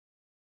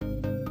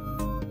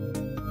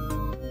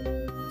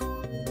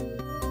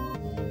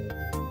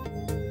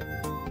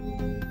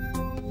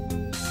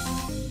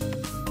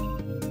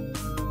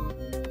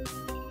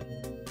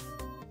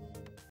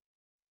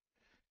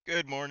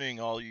Good morning,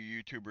 all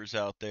you YouTubers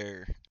out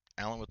there.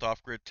 Alan with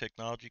Offgrid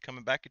Technology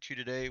coming back at you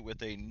today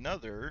with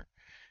another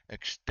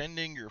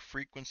extending your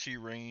frequency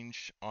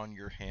range on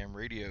your ham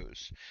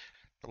radios.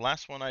 The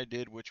last one I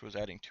did, which was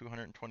adding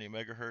 220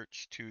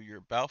 megahertz to your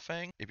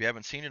Baofeng. If you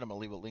haven't seen it, I'm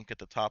going to leave a link at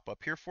the top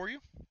up here for you.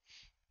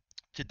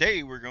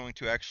 Today, we're going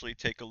to actually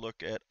take a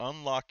look at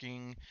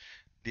unlocking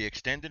the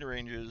extended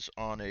ranges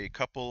on a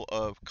couple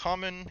of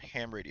common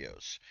ham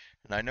radios.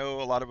 And I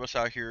know a lot of us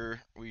out here,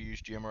 we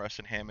use GMRS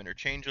and ham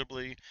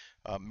interchangeably.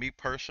 Me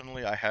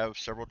personally, I have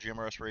several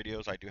GMRS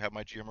radios. I do have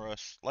my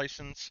GMRS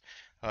license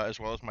as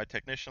well as my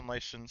technician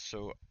license.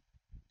 So,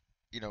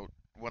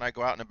 when I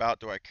go out and about,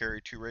 do I carry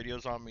two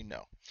radios on me?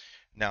 No.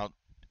 Now,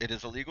 it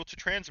is illegal to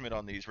transmit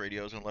on these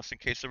radios unless in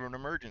case of an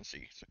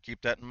emergency, so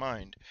keep that in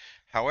mind.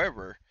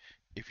 However,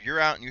 if you're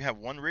out and you have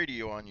one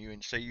radio on you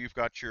and say you've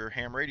got your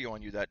ham radio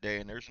on you that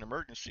day and there's an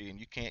emergency and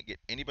you can't get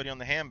anybody on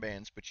the ham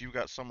bands, but you've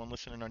got someone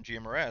listening on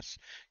GMRS,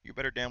 you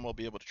better damn well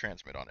be able to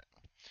transmit on it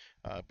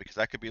because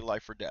that could be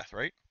life or death,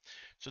 right?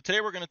 So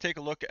today we're going to take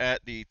a look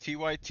at the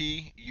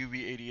TYT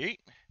UV88,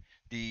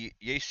 the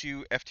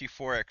Yaesu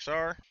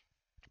FT-4XR,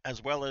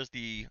 as well as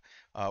the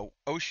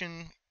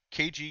Wouxun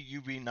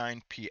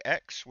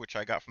KG-UV9PX, which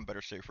I got from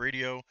Better Safe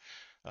Radio.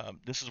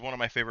 This is one of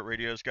my favorite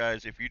radios,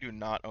 guys. If you do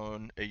not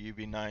own a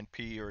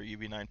UV9P or a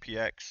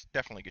UV9PX,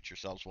 definitely get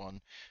yourselves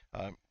one.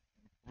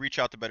 Reach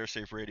out to Better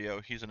Safe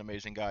Radio. He's an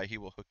amazing guy. He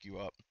will hook you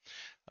up.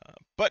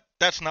 But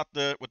that's not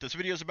what this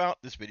video is about.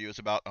 This video is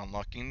about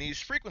unlocking these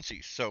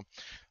frequencies. So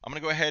I'm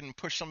going to go ahead and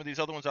push some of these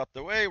other ones out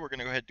the way. We're going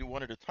to go ahead and do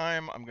one at a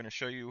time. I'm going to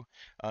show you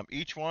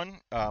each one.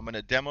 I'm going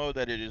to demo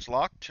that it is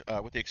locked,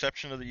 with the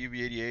exception of the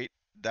UV88.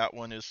 That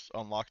one is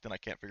unlocked and I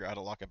can't figure out how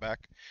to lock it back.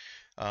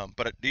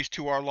 But these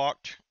two are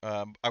locked.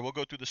 I will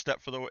go through the step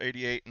for the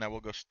 88 and I will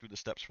go through the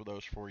steps for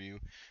those for you.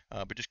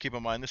 But just keep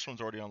in mind, this one's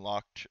already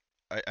unlocked.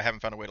 I haven't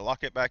found a way to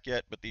lock it back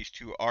yet, but these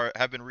two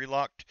have been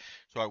relocked,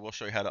 so I will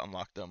show you how to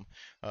unlock them.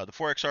 The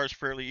 4XR is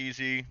fairly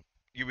easy.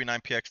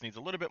 UV9PX needs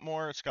a little bit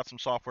more. It's got some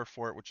software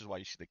for it, which is why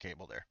you see the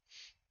cable there.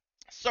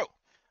 So,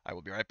 I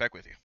will be right back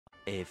with you.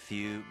 A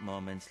few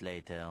moments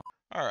later.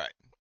 All right.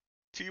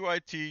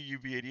 TYT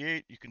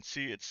UV88, you can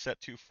see it's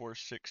set to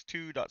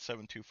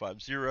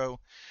 462.7250.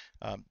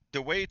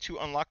 The way to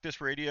unlock this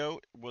radio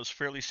was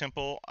fairly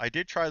simple. I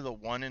did try the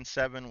 1 and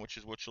 7, which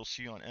is what you'll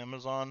see on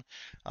Amazon.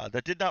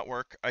 That did not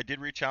work. I did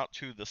reach out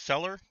to the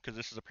seller because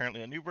this is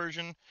apparently a new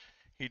version.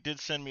 He did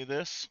send me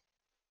this,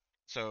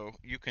 so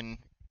you can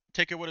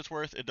take it what it's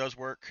worth. It does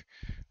work,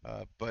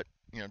 but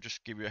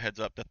just give you a heads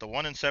up that the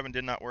 1 and 7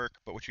 did not work.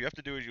 But what you have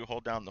to do is you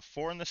hold down the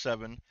 4 and the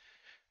 7,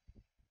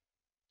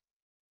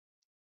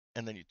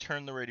 and then you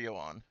turn the radio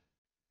on.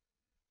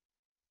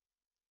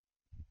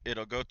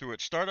 It'll go through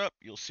its startup.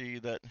 You'll see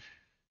that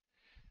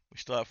we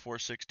still have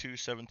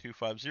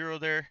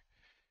 462.7250 there.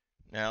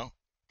 Now,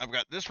 I've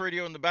got this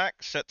radio in the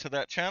back set to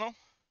that channel.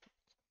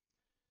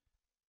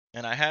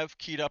 And I have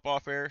keyed up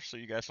off air, so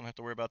you guys don't have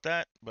to worry about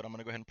that. But I'm going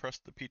to go ahead and press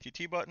the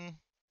PTT button.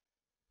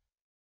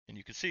 And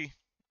you can see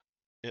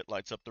it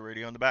lights up the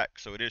radio in the back.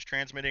 So it is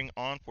transmitting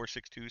on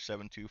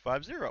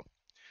 462.7250.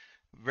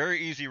 Very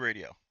easy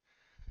radio.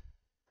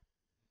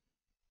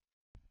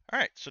 All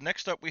right, so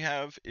next up we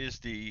have is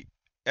the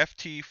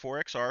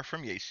FT-4XR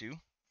from Yaesu. I'm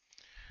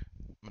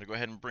going to go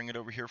ahead and bring it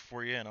over here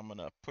for you, and I'm going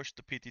to push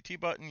the PTT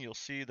button. You'll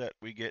see that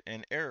we get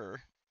an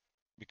error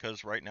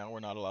because right now we're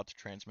not allowed to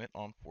transmit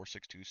on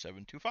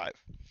 462.725.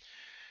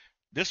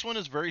 This one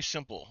is very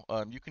simple.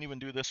 You can even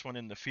do this one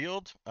in the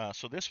field.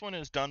 So this one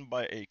is done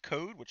by a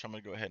code, which I'm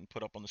going to go ahead and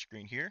put up on the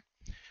screen here.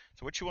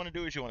 So what you want to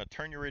do is you want to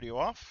turn your radio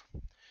off.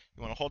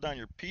 You want to hold down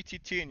your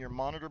PTT and your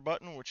monitor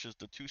button, which is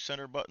the two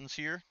center buttons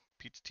here,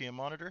 PTT and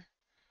monitor.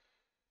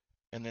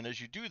 And then as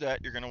you do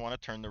that, you're going to want to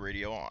turn the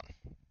radio on.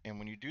 And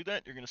when you do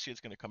that, you're going to see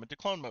it's going to come into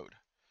clone mode.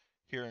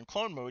 Here in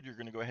clone mode, you're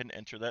going to go ahead and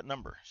enter that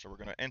number. So we're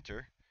going to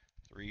enter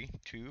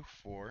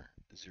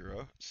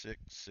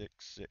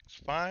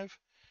 324066665.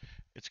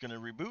 It's going to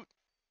reboot.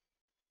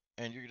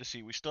 And you're going to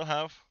see we still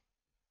have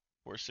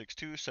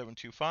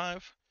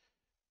 462.725.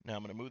 Now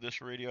I'm going to move this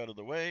radio out of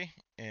the way,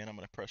 and I'm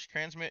going to press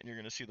transmit, and you're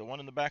going to see the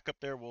one in the back up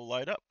there will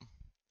light up.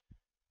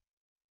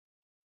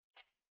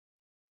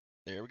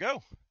 There we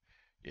go.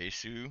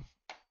 Yaesu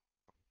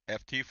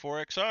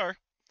FT-4XR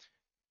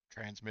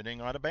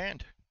transmitting on a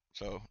band.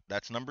 So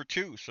that's number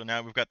 2. So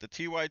now we've got the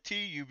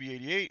TYT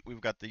UV88,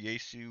 we've got the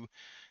Yaesu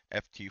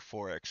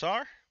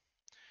FT-4XR.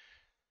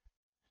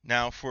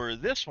 Now for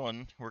this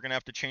one, we're going to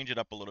have to change it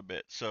up a little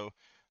bit. So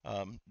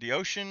the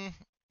Wouxun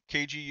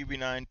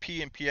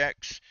KG-UV9P and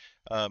PX,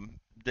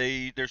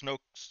 there's no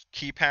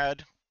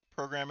keypad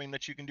programming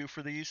that you can do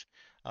for these.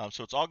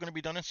 So it's all going to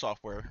be done in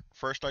software.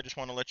 First, I just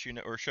want to let you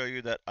know or show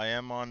you that I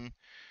am on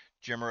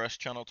GMRS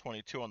channel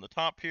 22 on the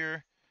top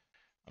here.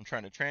 I'm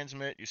trying to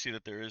transmit. You see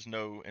that there is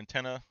no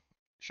antenna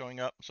showing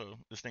up, so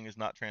this thing is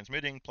not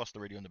transmitting, plus the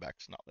radio in the back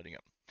is not letting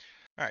up.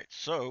 All right,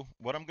 so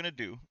what I'm going to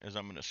do is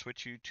I'm going to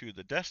switch you to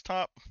the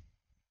desktop,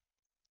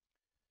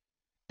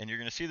 and you're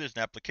going to see there's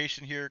an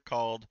application here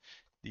called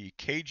the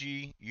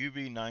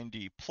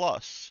KG-UV9D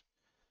Plus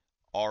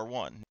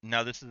R1.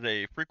 Now, this is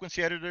a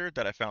frequency editor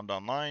that I found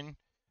online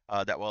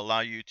that will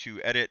allow you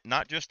to edit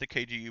not just the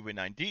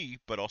KG-UV9D,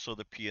 but also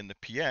the P and the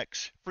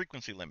PX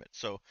frequency limits.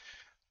 So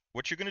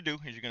what you're going to do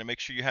is you're going to make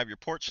sure you have your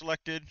port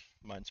selected.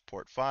 Mine's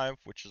port 5,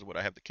 which is what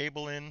I have the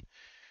cable in.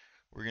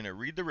 We're going to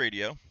read the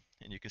radio,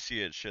 and you can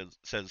see it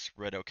says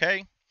red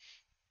OK.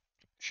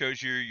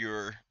 Shows you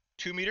your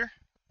 2 meter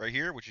right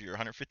here, which is your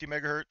 150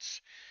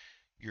 megahertz.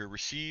 Your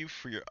receive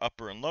for your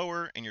upper and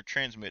lower, and your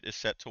transmit is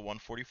set to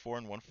 144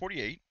 and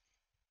 148.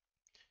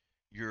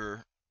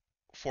 Your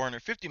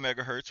 450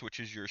 megahertz, which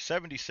is your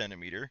 70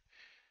 centimeter.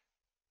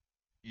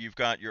 You've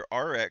got your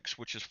RX,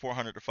 which is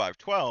 400 to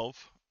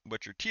 512,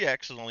 but your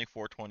TX is only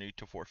 420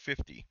 to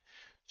 450.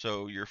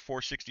 So your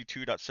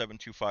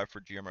 462.725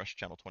 for GMRS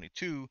channel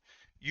 22,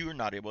 you are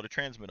not able to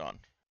transmit on.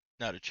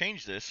 Now to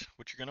change this,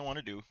 what you're going to want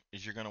to do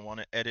is you're going to want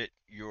to edit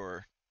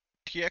your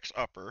TX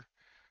upper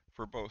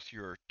for both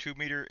your 2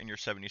 meter and your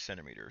 70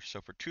 centimeter.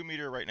 So for 2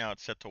 meter right now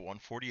it's set to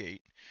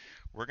 148.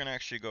 We're going to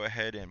actually go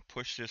ahead and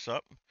push this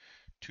up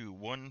to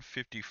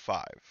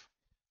 155.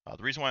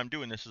 The reason why I'm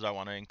doing this is I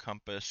want to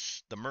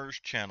encompass the MURS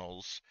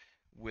channels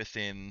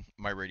within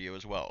my radio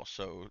as well.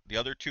 So the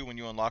other two, when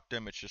you unlock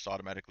them, it just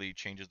automatically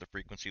changes the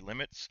frequency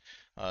limits.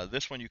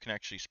 This one, you can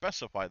actually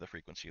specify the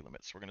frequency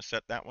limits. We're going to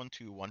set that one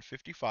to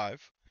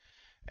 155.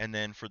 And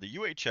then for the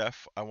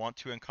UHF, I want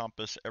to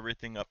encompass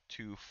everything up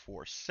to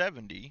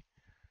 470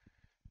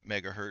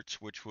 megahertz,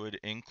 which would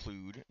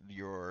include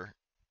your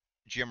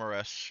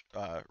GMRS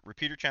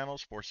repeater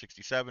channels,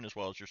 467, as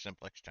well as your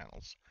simplex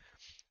channels.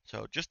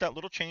 So just that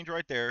little change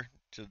right there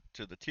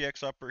to the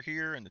TX upper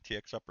here and the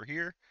TX upper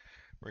here.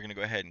 We're going to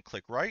go ahead and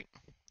click right.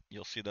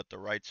 You'll see that the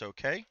right's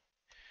okay.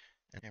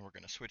 And we're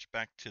going to switch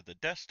back to the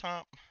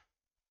desktop.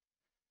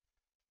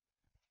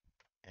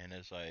 And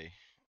as I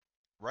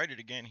write it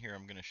again here,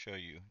 I'm going to show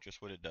you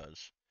just what it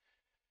does.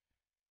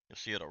 You'll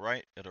see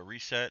it'll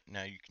reset.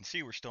 Now you can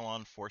see we're still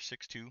on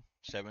 462.7250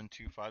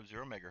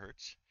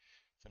 megahertz.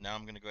 So now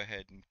I'm going to go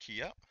ahead and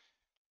key up.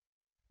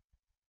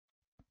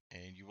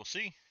 And you will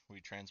see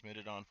we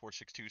transmitted on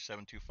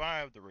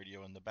 462.725. The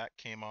radio in the back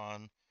came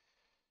on.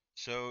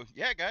 So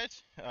yeah,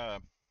 guys,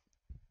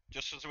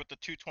 just as with the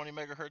 220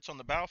 megahertz on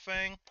the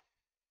Baofeng,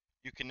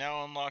 you can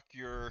now unlock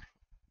your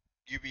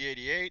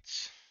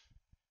UV88s.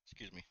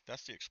 Excuse me,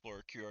 that's the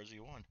Explorer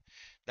QRZ1.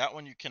 That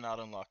one you cannot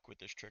unlock with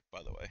this trick,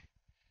 by the way.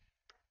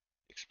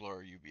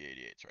 Explorer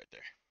UV88s right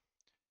there.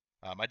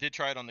 I did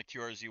try it on the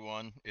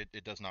QRZ1.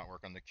 It does not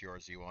work on the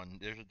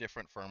QRZ1. There's a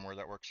different firmware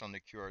that works on the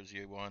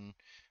QRZ1.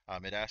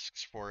 It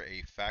asks for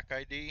a FAC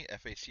ID,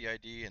 FAC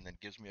ID, and then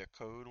gives me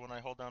a code when I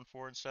hold down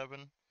 4 and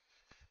 7.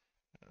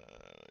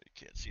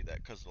 You can't see that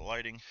because of the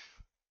lighting.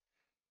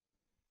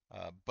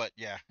 But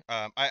yeah,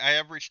 I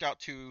have reached out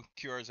to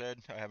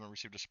QRZ. I haven't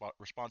received a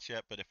response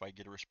yet, but if I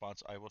get a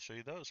response, I will show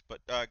you those.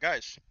 But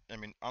guys, I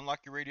mean, unlock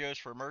your radios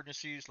for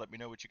emergencies. Let me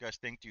know what you guys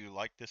think. Do you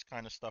like this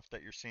kind of stuff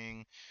that you're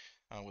seeing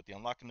with the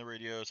unlocking the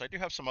radios? I do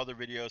have some other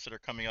videos that are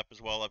coming up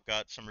as well. I've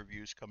got some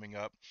reviews coming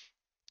up.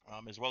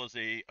 As well as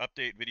a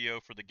update video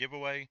for the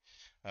giveaway.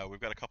 We've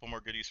got a couple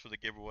more goodies for the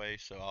giveaway,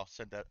 so I'll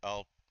send that.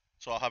 I'll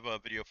have a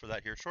video for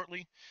that here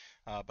shortly.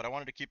 But I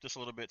wanted to keep this a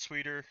little bit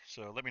sweeter,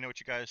 so let me know what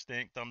you guys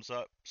think. Thumbs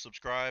up,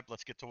 subscribe.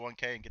 Let's get to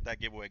 1K and get that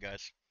giveaway,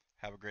 guys.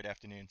 Have a great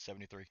afternoon.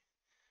 73.